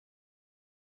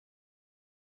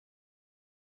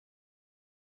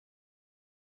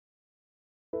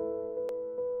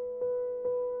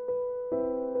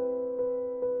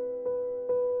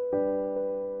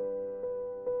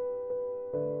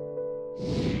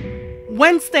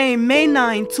Wednesday, May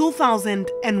 9,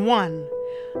 2001.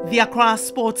 The Accra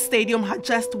Sports Stadium had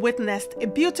just witnessed a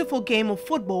beautiful game of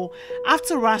football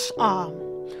after rush hour.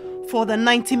 For the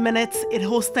 90 minutes, it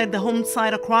hosted the home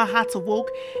side Accra Hearts of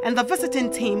Oak and the visiting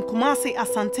team Kumasi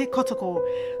Asante Kotoko.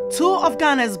 Two of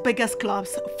Ghana's biggest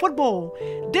clubs, football,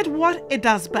 did what it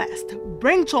does best,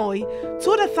 bring joy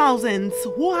to the thousands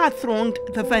who had thronged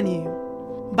the venue.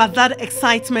 But that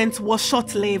excitement was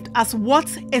short-lived as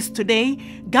what is today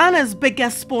Ghana's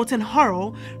biggest sporting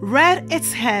horror reared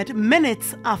its head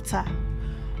minutes after.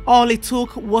 All it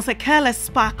took was a careless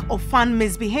spark of fan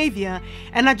misbehavior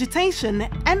and agitation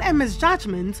and a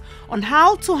misjudgment on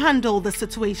how to handle the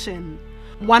situation.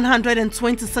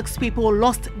 126 people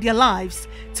lost their lives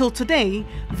till today,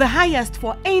 the highest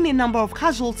for any number of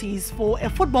casualties for a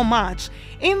football match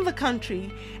in the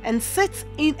country, and sits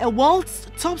in a world's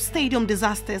top stadium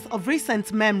disasters of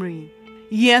recent memory.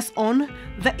 Years on,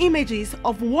 the images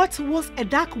of what was a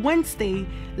dark Wednesday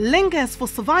lingers for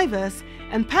survivors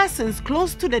and persons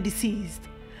close to the deceased.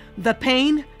 The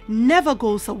pain never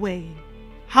goes away.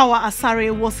 Hawa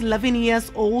Asare was 11 years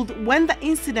old when the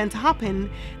incident happened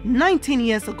 19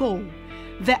 years ago.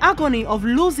 The agony of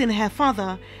losing her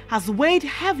father has weighed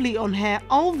heavily on her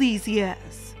all these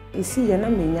years. You see,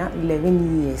 I'm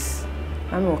 11 years.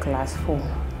 I'm in class 4.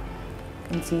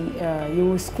 And you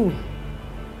were school.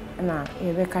 And I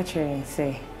catch her and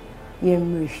say,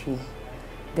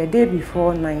 the day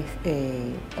before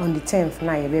 9th, on the 10th,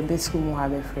 I baby school more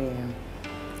have a friend.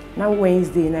 Now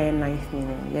Wednesday night 9th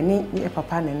minute, you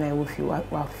papa and I with you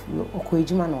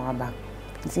Okojima no aba.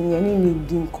 It's in your name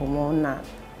didn't come on now.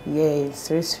 Yeah,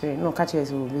 seriously, no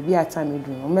catches will be a time you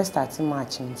do. Almost starting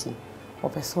marching tea or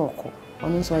pesoko.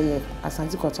 On this way,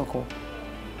 Asante Kotoko.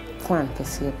 Fan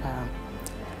Kesipa.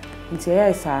 It's a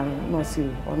yes, no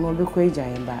see, or no be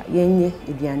quaja, but yenye,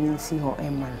 Idianin see her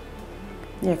man.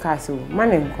 Near castle,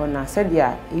 man and corner said,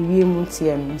 ya, if you munty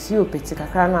and see you petty a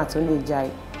crown out on the jai.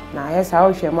 Now, yes, I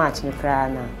will share match in the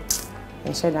crowd now.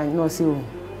 And said, I know see you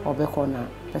or be corner,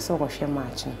 person will share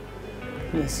matching.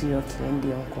 Yes, you okay, and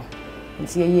the uncle. And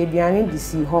see ye be an to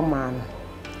see her man.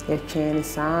 Your chain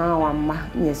is one ma,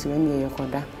 yes, when you're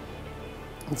coda.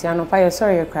 And see, I know by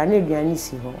sorry, you can't be any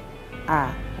see her.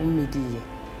 Ah, only dear.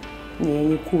 Near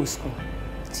your cool school.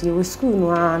 See, you school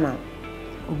no Anna.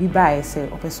 Be by say,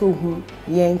 or person who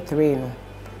yen train.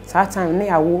 So time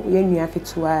near wo yen yaki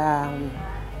to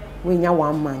when you're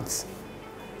 1 month.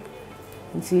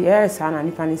 And see, yes, Anna,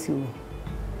 if I see you.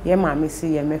 Ye mammy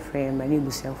see ye, my friend, my neighbor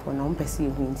self, or non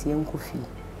perceive me in young coffee.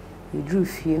 You drew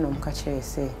fear, no catcher,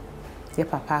 say, dear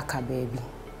papa, baby.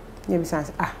 Never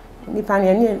says, ah,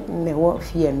 Nipan, never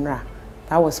fear and ra.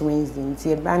 That was Wednesday, and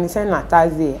see a banny send like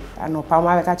Thursday, and no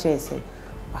power catcher, say,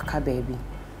 Waka baby.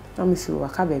 No, Miss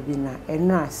Waka baby now, and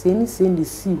now, send the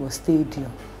sea was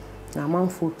stadium. Now, man,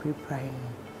 full pre prime.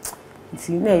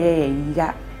 See,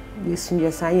 yeah.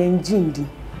 Yes, I am Jindy.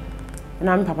 And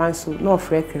I'm Papa so no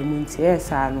freck remunti,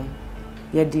 yes, I know.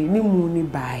 Yet the new moony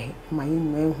by my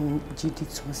man who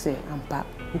GT to say, and Pap,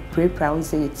 who pray proud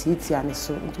say it's it and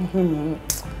so.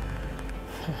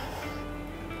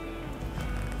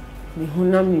 The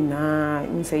Hunami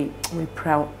na say, we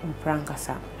proud and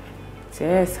prankasa.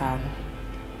 Yes, I know.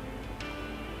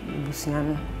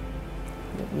 Busiano.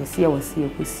 Yes, I was here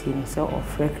to see him so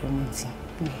of freck remunti.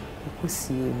 You could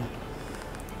see him.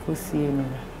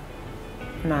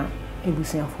 Na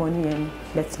ebusuafo ni yen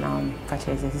let now catch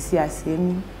us see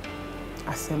asem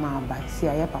asema aba see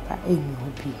aye papa eni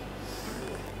obi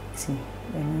ti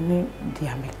enne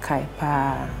dia mekai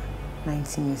pa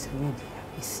 19 years old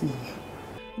you see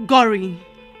gory,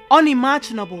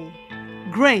 unimaginable,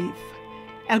 grave,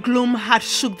 a gloom had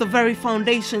shook the very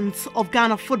foundations of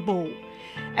Ghana football.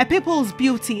 A people's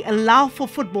beauty and love for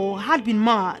football had been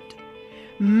marred.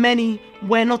 Many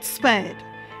were not spared.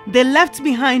 They left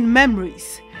behind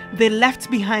memories. They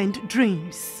left behind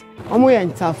dreams. Omo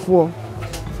yentafo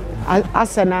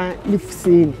asana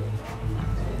lifsin.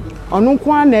 Onu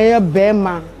kwa na ye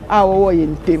bema a wo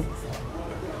yentem.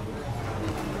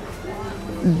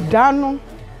 Dano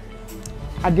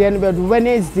ade no bedu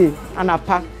Wednesday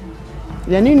anapa.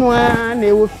 Yeni no na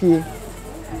ewo fie.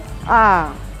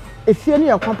 Efie ni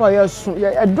yakwapa yesu.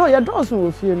 Ye do so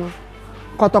wo fie no.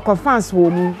 Kotoko fans wo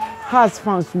mu, Hearts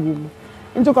fans wo mu.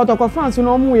 Into Kotoko fans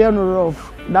no mu ye no rough.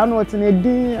 That no what in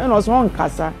din and also on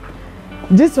kasa.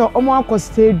 This omo akọ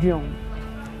stadium.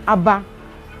 Aba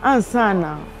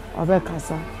ansana obe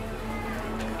kasa.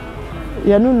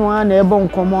 Ye no no na ebo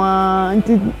nkomo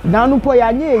nti danu po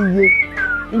ya nya eye.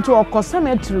 Into okọ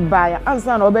cemetery baya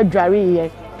ansana obe dware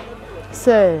ye.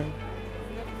 Say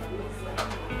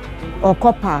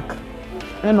okọ park.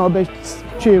 And obe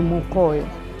twemu koy.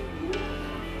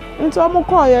 Into omo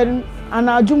call ye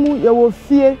anajumu ye wo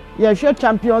fie ye hwe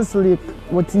Champions League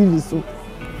wo TV so.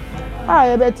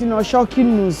 I bet no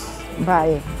shocking news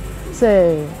by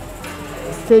say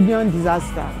stadium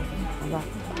disaster.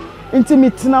 Into me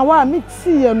tina wa me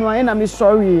see ye no na me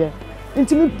sorry ye.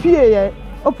 Into me pie ye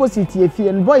opposite ye fie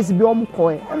and boys be omo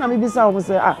call ye. Na me bisa omo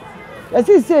say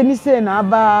you say ni say na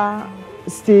aba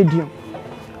stadium.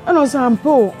 And also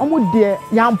ampo omo de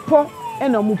yampo e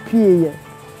na omo pie ye.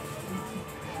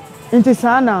 Into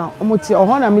sana omo ti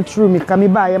oho na me true me ka me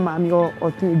ba ye ma me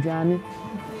oto aduane.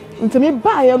 Into me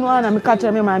ba ye no na me ka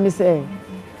kire me ma me say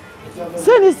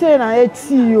ni say na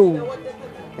eti yo.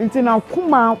 Into na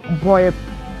kuma boy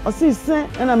o si sen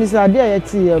na me say ade ye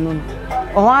ti ye no.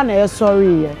 Oho na ye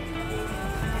sorry ye.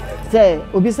 Say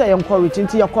obi say ye encourage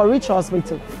into your Corrich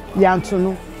Hospital.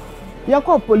 Yantuno. You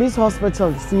call police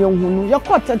hospital, see you, you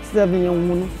call 37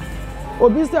 young.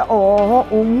 Obi say, oh,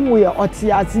 we are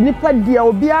Otias, Nipper dear,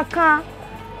 Obiaka.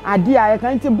 A dear, I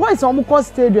can't boys on the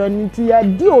stadium into your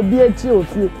dear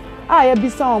BH. I be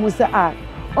some say,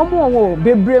 Omo,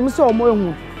 Bebrem so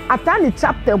more. At any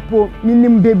chapter,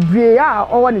 meaning Bebrea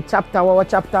or one chapter or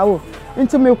chapter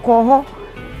into me call her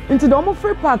into the Omo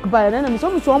Free Park by an enemy.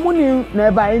 So money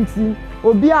never anything.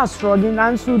 Obi a struggling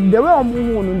and so the way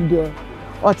omo there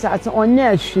or chat on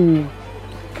near she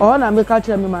or na me catch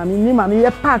me mama ye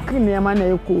park na ma na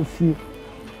ekofi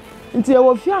nti e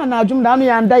wo fia na adwum da no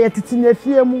ya nda ye titi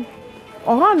fie mu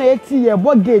oho na eti ye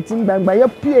bo gate ngbangba ye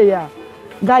pie ya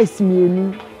guys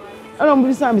mienu ana mo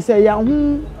bisa me say ya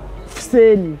hu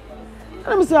seni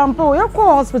ana me say ampo ye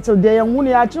call hospital there ya hu na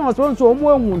ya chi hospital so omo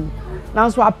ehun na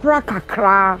so apra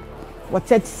kakra wa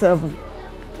 37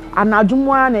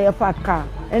 anadwumwa na ye faka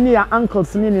eni ya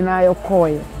uncles ni na ye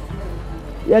koy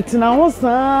yetina ho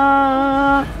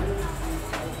saa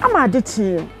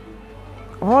amadeti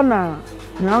ona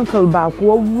na uncle ba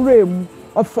ko wurem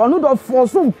ofo no do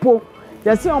force mpo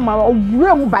yesi o ma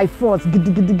wurem by force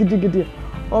gidi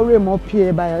orem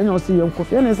opie ba ya no se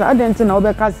yenkofe na sa adenti na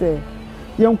obeka se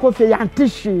yenkofe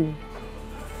yantishi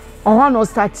o no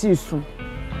statisu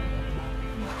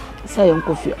say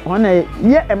yenkofe ona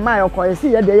ye ema yokoye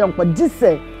si ye de yenko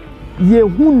dise ye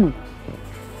hunu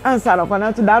answer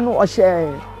okwana to da no o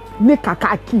share ni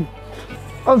kakaki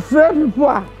ofre people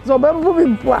a so be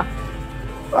people a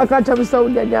aka chabi so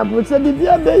de dia but say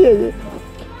bibia be ye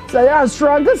say ya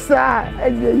struggle sa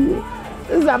eye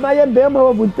is amaye be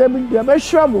mo butem dia be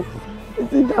trouble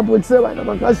it about say wa na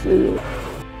maka say.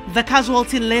 The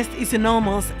casualty list is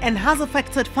enormous and has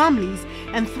affected families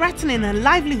and threatening the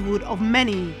livelihood of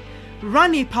many.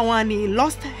 Rani Pawani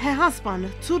lost her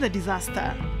husband to the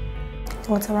disaster. It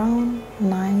was around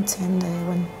 9-10 there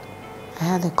when I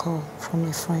had a call from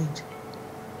a friend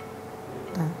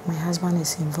that my husband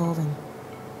is involved in.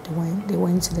 They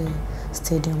went to the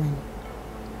stadium and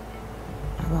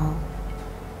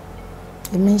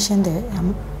he mentioned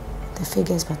the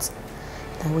figures, but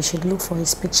that we should look for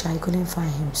his picture. I couldn't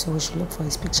find him, so we should look for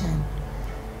his picture and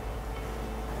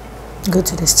go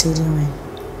to the stadium. And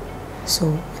so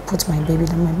I put my baby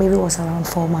down. My baby was around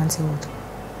 4 months old.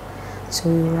 So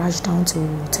we rushed down to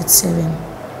 37.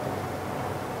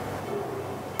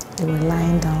 They were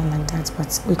lying down like that,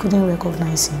 but we couldn't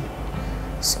recognize him.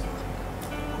 So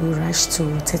we rushed to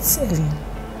 37,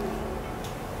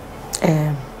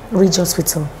 Ridge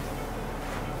Hospital.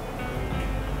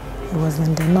 It was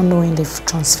then they're not knowing they've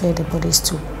transferred the bodies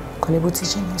to Korle Bu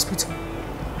Teaching Hospital.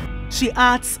 She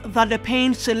adds that the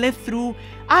pain she lived through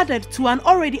added to an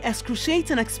already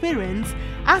excruciating experience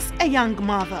as a young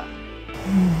mother.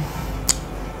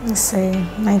 Let's say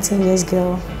 19 years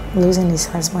girl losing his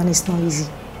husband is not easy.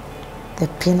 The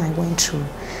pain I went through,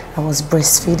 I was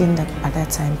breastfeeding at that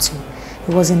time too.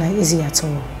 It wasn't easy at all.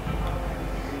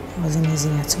 It wasn't easy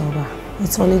at all, but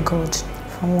it's only God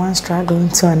from one struggling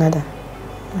to another.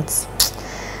 But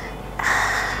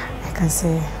I can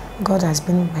say God has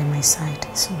been by my side,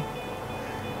 so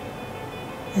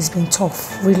it's been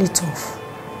tough, really tough.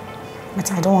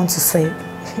 But I don't want to say.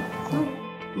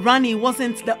 Rani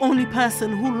wasn't the only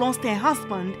person who lost her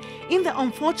husband in the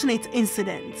unfortunate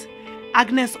incident.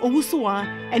 Agnes Owusua,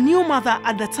 a new mother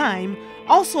at the time,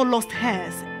 also lost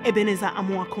hers, Ebenezer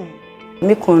Amuako.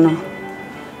 Mikono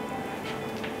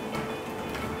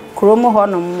Kuromo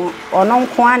hono ono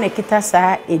nko na kita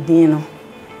saa edin no.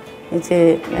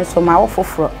 Nti so ma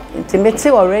wofoforo. Nti meti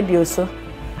already so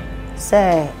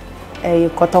say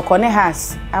kotoko ne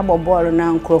has abobolo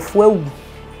na nkrofo awu.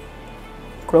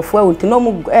 Nkrofo awu nti no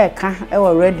mu ka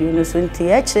already no so nti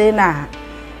e kire na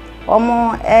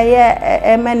omo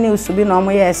eme news bi na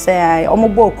omo ye say omo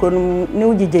bo okro no ne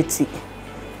ugigeti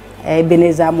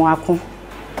Ebenezer Amuako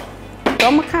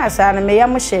Tom Casa and me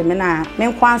yamushe me na me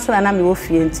nkwanso na me wo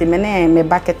fie nti me ne me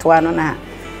baketwa no na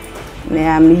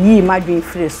me yi madwen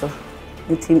free so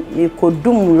nti me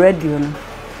kodum radio no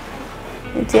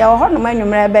nti ya ho no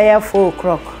manwumra be ya 4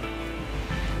 o'clock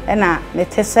na me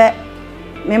tese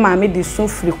me ma me di su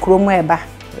free kromo eba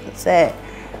se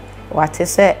wate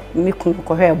se me kun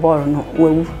ko hwe ball no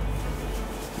wawu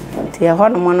nti ya ho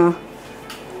no no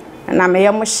na me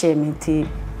yamushe me nti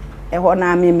e ho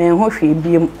na me ho hwe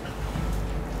biem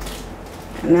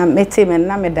na meti me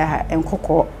na me da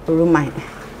enkoko roman.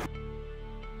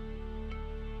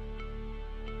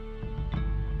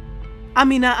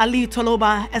 Amina Ali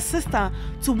Toloba, a sister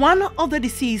to one of the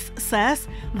deceased, says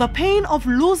the pain of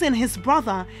losing his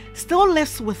brother still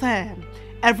lives with her.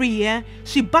 Every year,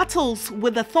 she battles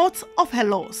with the thoughts of her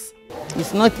loss.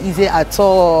 It's not easy at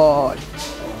all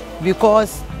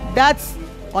because that's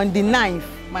on the 9th,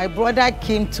 my brother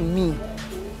came to me.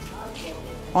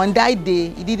 On that day,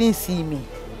 he didn't see me.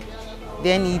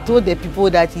 Then he told the people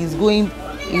that he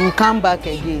will come back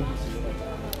again.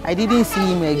 I didn't see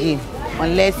him again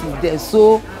unless he's there.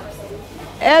 So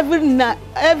every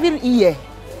year,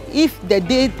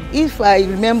 if I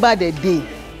remember the day,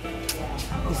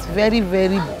 it's very,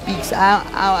 very big.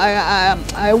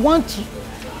 I want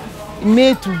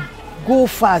May to go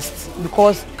fast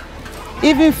because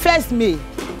even 1st May,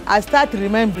 I start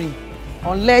remembering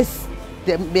unless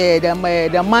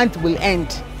the month will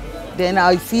end, then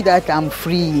I see that I'm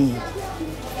free.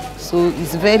 So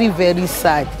it's very, very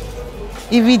sad.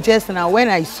 Even just now when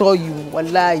I saw you,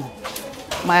 wallahi,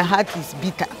 my heart is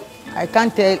bitter. I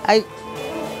can't tell.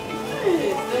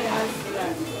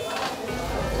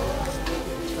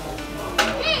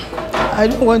 I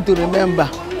don't want to remember.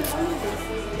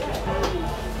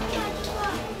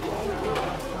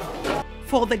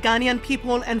 For the Ghanaian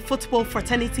people and football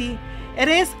fraternity, it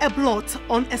is a blot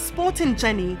on a sporting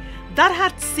journey that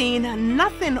had seen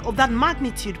nothing of that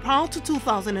magnitude prior to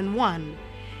 2001.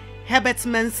 Herbert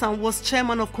Mensah was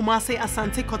chairman of Kumasi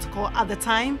Asante Kotoko at the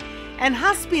time and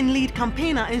has been lead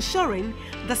campaigner ensuring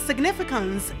the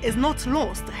significance is not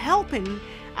lost, helping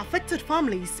affected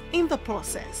families in the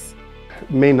process.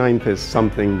 May 9th is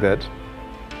something that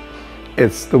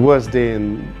it's the worst day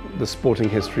in the sporting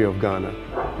history of Ghana.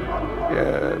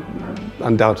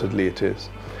 Undoubtedly it is.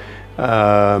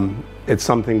 It's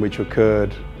something which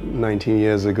occurred 19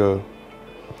 years ago.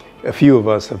 A few of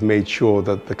us have made sure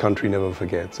that the country never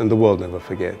forgets and the world never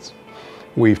forgets.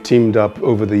 We've teamed up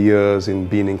over the years in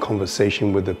being in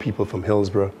conversation with the people from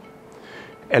Hillsborough.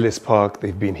 Ellis Park,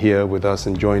 they've been here with us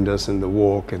and joined us in the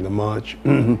walk and the march.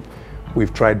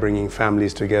 We've tried bringing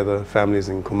families together. Families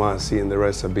in Kumasi and the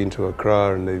rest have been to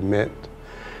Accra and they've met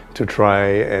to try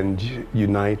and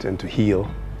unite and to heal.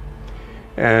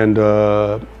 And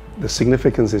the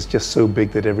significance is just so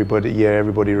big that everybody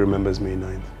remembers May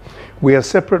 9th. We are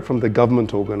separate from the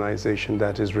government organization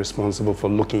that is responsible for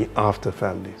looking after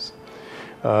families.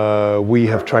 We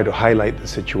have tried to highlight the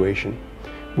situation.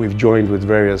 We've joined with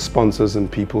various sponsors and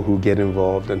people who get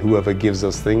involved, and whoever gives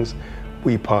us things,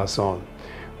 we pass on.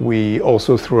 We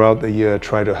also throughout the year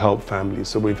try to help families.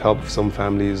 So we've helped some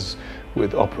families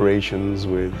with operations,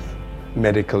 with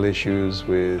medical issues,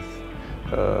 with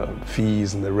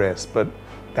fees and the rest, but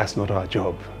that's not our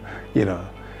job, you know.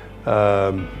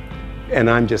 And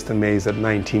I'm just amazed that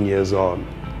 19 years on,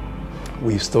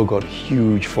 we've still got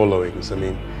huge followings. I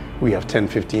mean, we have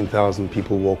 15,000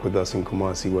 people walk with us in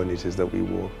Kumasi when it is that we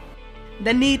walk.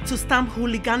 The need to stamp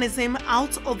hooliganism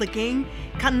out of the game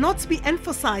cannot be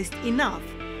emphasized enough,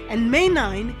 and May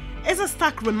 9 is a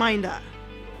stark reminder.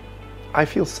 I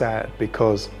feel sad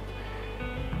because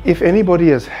if anybody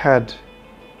has had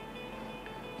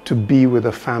to be with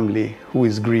a family who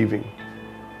is grieving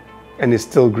and is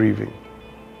still grieving,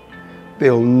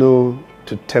 they'll know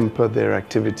to temper their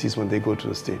activities when they go to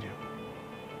the stadium.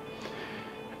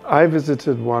 I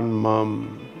visited one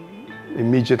mom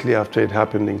immediately after it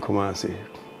happened in Kumasi,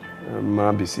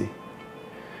 Mabisi.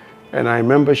 And I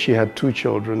remember she had 2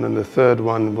 children and the third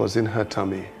one was in her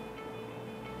tummy,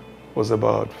 was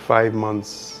about 5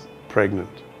 months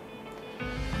pregnant.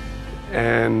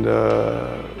 And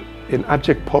in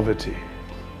abject poverty,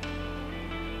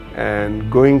 and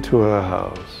going to her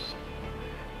house,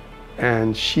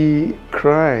 and she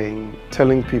crying,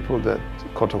 telling people that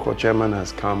Kotoko chairman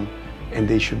has come and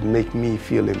they should make me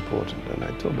feel important. And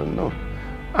I told them, no,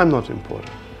 I'm not important.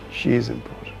 She is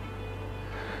important.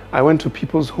 I went to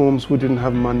people's homes who didn't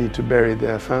have money to bury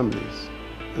their families,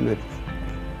 and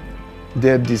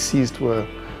their deceased were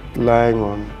lying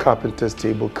on carpenter's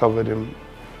table covered in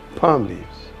palm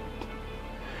leaves.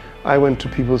 I went to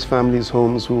people's families'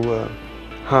 homes who were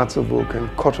Hearts of Oak and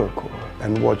Kotoko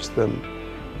and watched them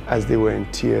as they were in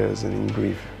tears and in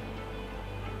grief.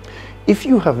 If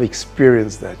you have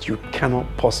experienced that, you cannot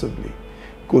possibly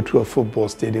go to a football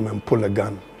stadium and pull a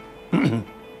gun.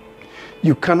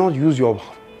 You cannot use your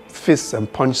fists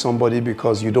and punch somebody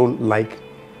because you don't like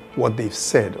what they've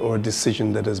said or a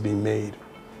decision that has been made.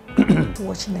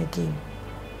 Watching a game,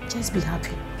 just be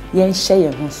happy. Yen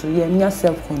share yen so yen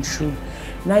self-control.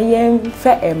 Na yen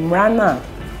fe emrana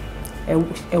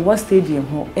e stadium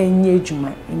ho enye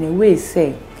adwuma in a way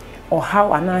say or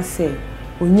how ana say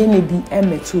onye ne bi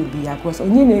emeto bi because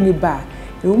onye ne ba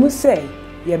e wo say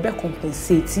ye be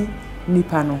compensate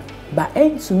nipa no ba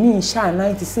to me sha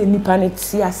 90 say nipa ne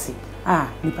tiase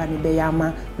nipa ne be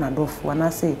yama na dofo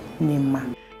ana say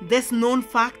nimma. This known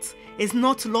fact is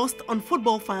not lost on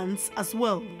football fans as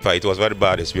well. It was a very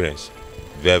bad experience,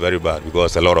 very, very bad,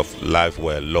 because a lot of lives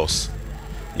were lost.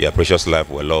 Yeah, precious lives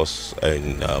were lost,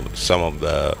 and some of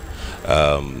the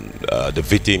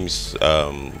victims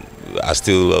are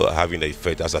still having the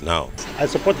effect as of now. I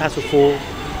support Hasofo,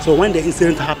 so when the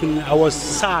incident happened, I was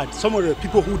sad. Some of the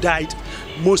people who died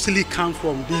mostly come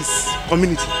from this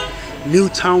community,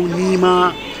 Newtown,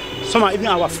 Nima, some are even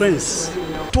our friends.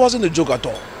 It wasn't a joke at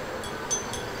all.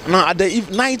 Now at the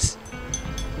night,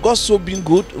 God so been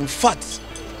good. In fact,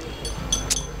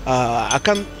 I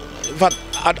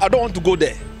don't want to go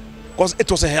there because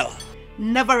it was a hell.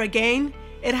 Never again.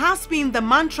 It has been the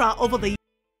mantra over the